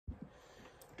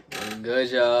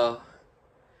Good, y'all.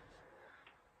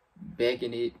 Back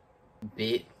in it,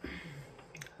 bit.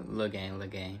 Look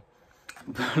gang.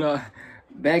 But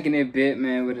back in it bit,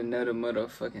 man, with another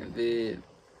motherfucking vid.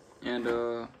 And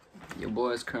your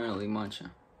boy is currently munching.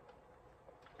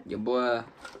 Your boy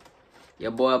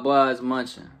is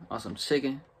munching on some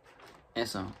chicken and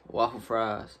some waffle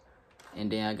fries.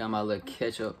 And then I got my little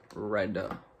ketchup right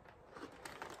there.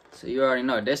 So you already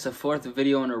know, that's the 4th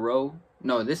video in a row.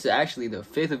 No, this is actually the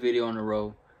 5th video in a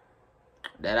row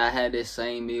that I had this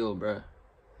same meal, bruh.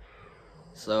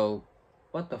 So,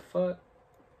 what the fuck?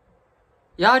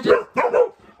 Y'all just...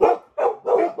 Hold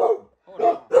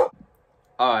on.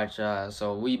 Alright, y'all,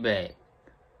 so we back.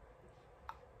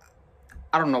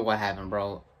 I don't know what happened,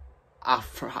 bro. I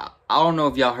don't know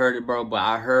if y'all heard it, bro, but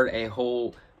I heard a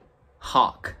whole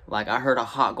hawk. Like, I heard a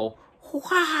hawk go,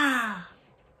 wah!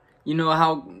 You know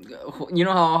how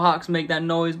hawks make that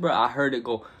noise, bro? I heard it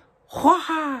go,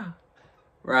 wah!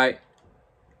 Right?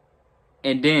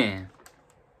 And then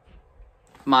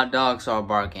my dog started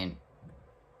barking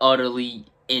utterly,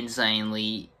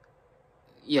 insanely.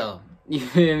 Yo, you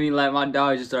feel me? Like, my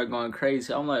dog just started going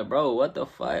crazy. I'm like, bro, what the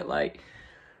fuck? Like,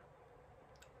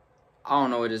 I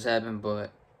don't know what just happened,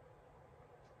 but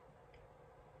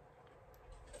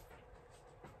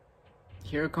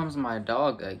here comes my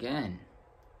dog again.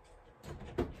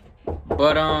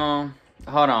 But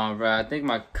hold on, bro. I think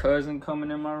my cousin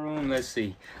coming in my room. Let's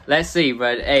see,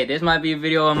 bro. Hey, this might be a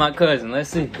video of my cousin. Let's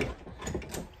see.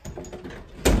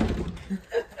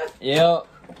 Yep.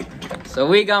 So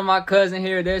we got my cousin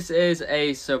here. This is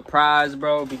a surprise,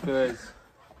 bro, because,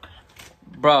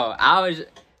 bro,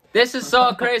 this is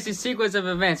so crazy sequence of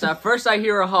events. At first I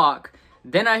hear a hawk,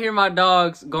 then I hear my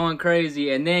dogs going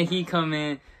crazy, and then he come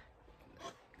in.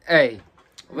 Hey,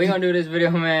 we gonna do this video,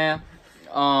 man.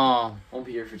 Won't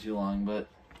be here for too long, but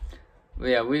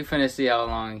yeah, we finna see how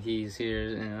long he's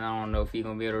here, and I don't know if he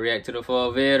gonna be able to react to the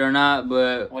full vid or not,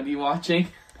 but what are you watching?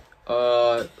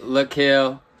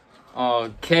 Lakel,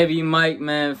 Kevy Mike,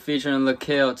 man, featuring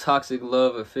Lakel, Toxic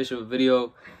Love official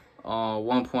video,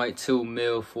 1.2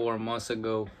 mil 4 months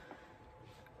ago.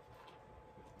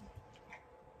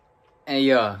 And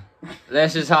yeah,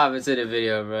 let's just hop into the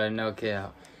video, bro. No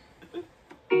cap.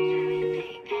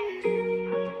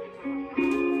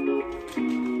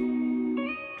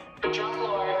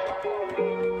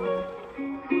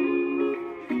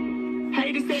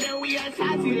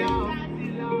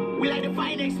 We like to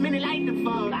fight next minute like the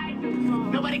fuck.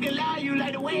 Nobody can love you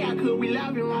like the way I could. We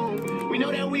love you wrong. We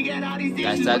know that we got all these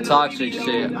issues. That's that toxic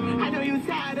shit. I know you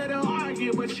tired of the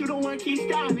argument, but you don't want to keep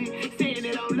stopping. Saying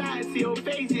it on live, see your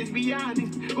face, just be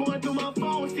honest. Going through my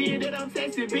phone, seeing that I'm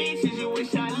texting bitches. You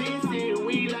wish I listened.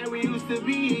 We like we used to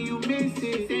be, and you miss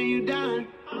it. Saying you done.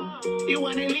 You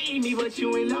wanna leave me, but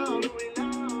you in love.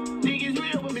 Niggas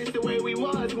real, but miss the way we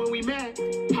was when we met.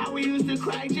 How we used to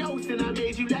cry jokes and I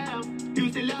made you laugh.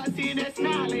 Used to love seeing that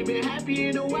smile, ain't been happy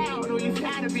in a while. Know you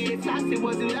tired of being toxic,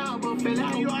 wasn't love, but fell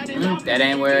out. You are in love. That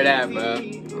ain't where it at, bro.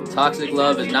 Toxic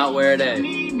love is not where it at.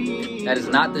 That is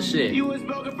not the shit. You was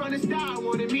broken from the start,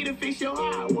 wanted me to fix your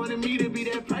heart. Wanted me to be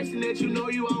that person that you know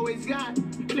you always got.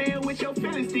 Playing with your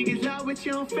feelings, think it's love, but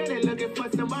you don't feel it. Looking for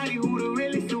somebody who the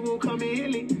realest, who won't come and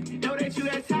heal it. Know that you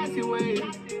got toxic ways,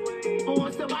 but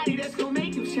want somebody that's gonna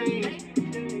make you change.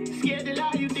 Scared to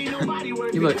lie, you think nobody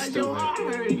works. You look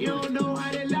stupid. You don't know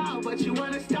how to love, but you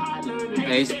wanna start learning.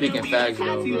 Hey, he's speaking facts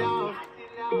though, bro.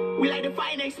 We like to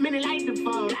fight next minute like the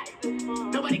fuck.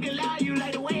 Nobody can love you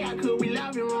like the way I could. We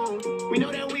love you wrong. We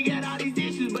know that we got all these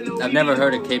issues, but no. I've never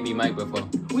heard of KB Mike before.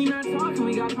 We not talking,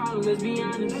 we got problems, let's be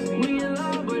honest. We in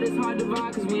love, but it's hard to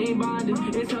vibe cause we ain't bonded.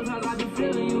 And sometimes I be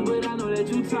feeling you, but I know that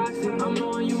you toxic. I'm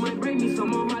knowing you might break me, so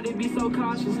my heart to be so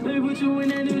cautious. Let me put you in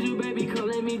that news, you baby, come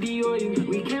let me Dior you.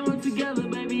 We can't work together,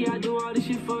 baby, I do all this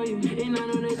shit for you. And I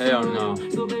know that hell no.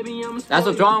 So baby, I'm That's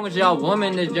what's wrong with y'all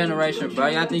women this generation, bro.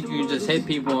 Y'all think you can just hit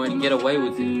people and get away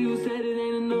with it. You said it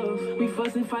ain't enough. We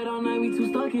fuss and fight all night, we too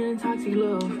stuck in toxic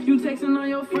love. You texting all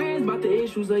your friends about the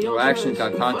issues of your actions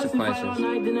got consequences.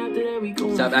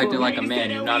 Stop acting like a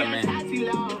man, you're not a man.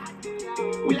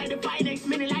 We like to fight next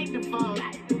minute like the fuck.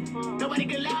 Nobody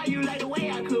can love you like the way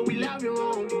I could. We love you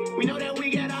wrong. We know that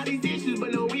we got all these issues,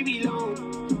 but no, we belong.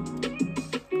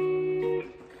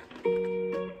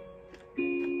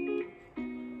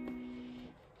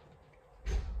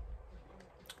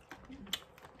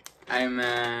 Hey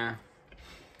man,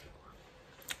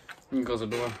 you can close the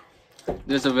door.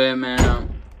 This a vid, man.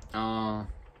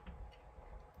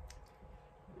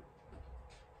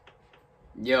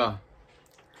 Yeah.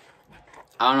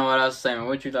 I don't know what else to say, man.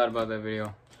 What you thought about that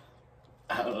video?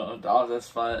 I don't know. All this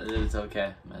fun is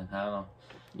okay, man. I don't know.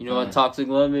 You know what toxic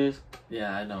love is?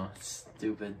 Yeah, I know. It's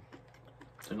stupid.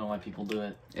 Don't know why people do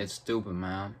it. It's stupid,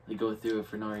 man. They go through it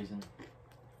for no reason.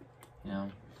 You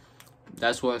know?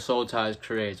 That's what soul ties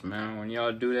creates, man. When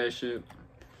y'all do that shit,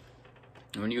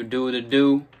 when you do the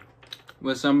do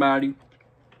with somebody,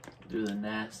 Do the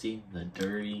nasty, the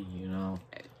dirty, you know?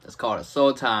 that's called a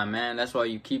soul tie, man. That's why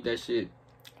you keep that shit.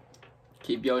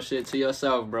 Keep your shit to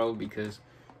yourself, bro, because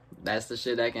that's the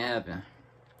shit that can happen.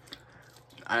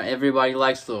 Everybody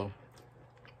likes to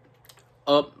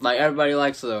everybody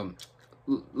likes to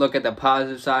look at the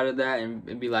positive side of that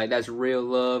and be like, that's real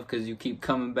love, because you keep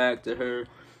coming back to her.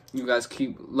 You guys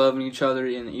keep loving each other,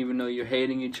 and even though you're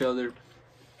hating each other.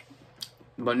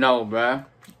 But no, bruh.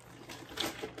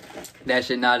 That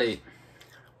shit not it.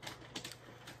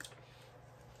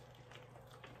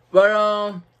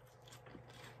 But,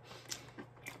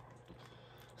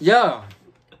 yeah.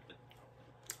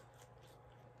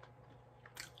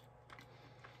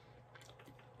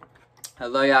 I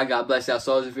love y'all. God bless y'all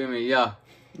souls. You feel me? Yeah.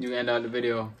 You end on the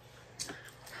video.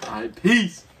 Alright,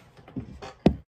 peace.